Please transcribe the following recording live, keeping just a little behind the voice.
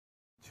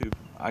YouTube,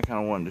 I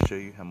kind of wanted to show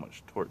you how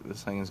much torque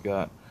this thing has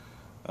got.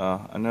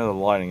 I know the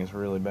lighting is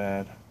really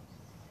bad,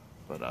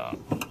 but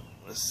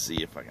let's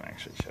see if I can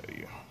actually show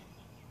you.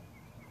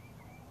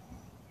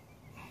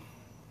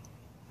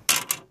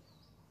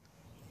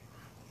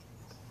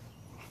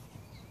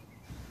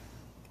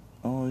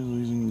 Always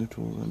using the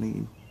tools I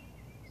need.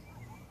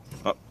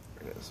 Oh,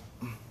 there it is.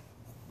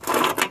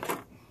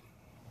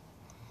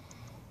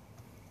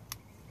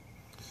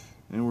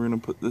 And we're going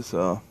to put this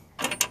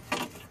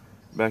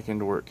back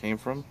into where it came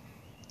from.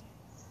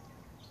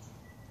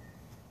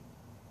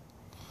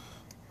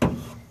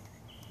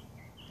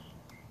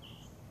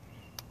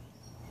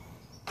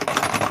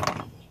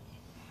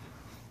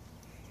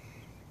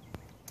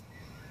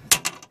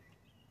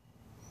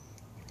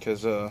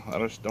 Because I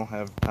just don't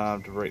have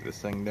time to break this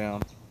thing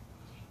down.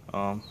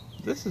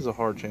 This is a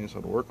hard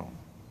chainsaw to work on.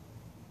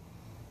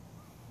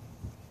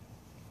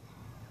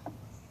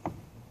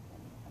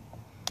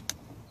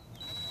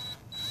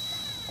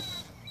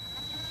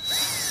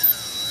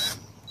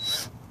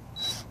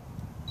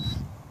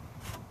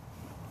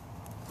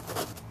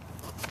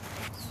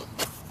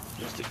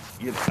 Just to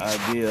get an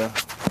idea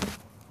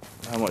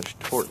of how much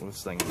torque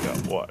this thing's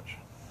got. Watch.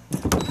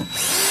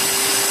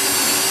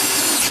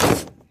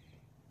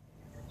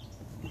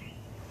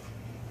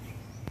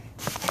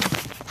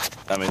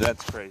 I mean,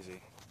 that's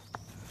crazy.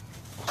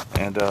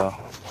 And let's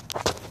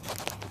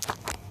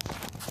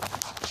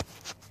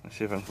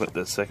see if I can put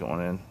this second one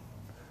in.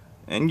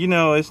 And you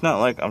know, it's not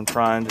like I'm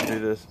trying to do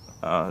this.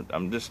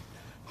 I'm just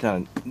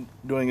kind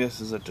of doing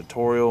this as a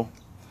tutorial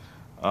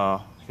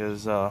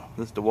because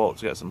this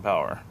Dawalt's got some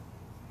power.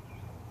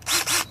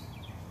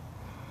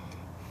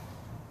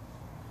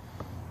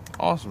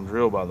 Awesome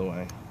drill, by the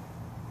way.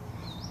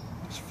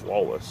 It's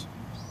flawless.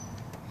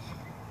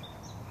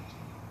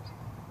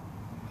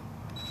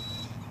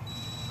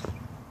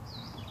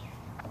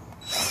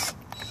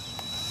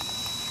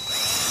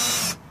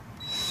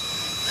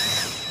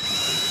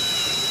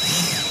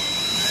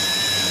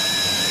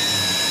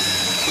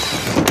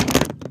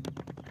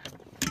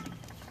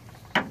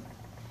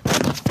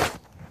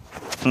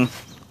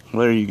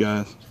 Later, you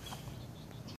guys.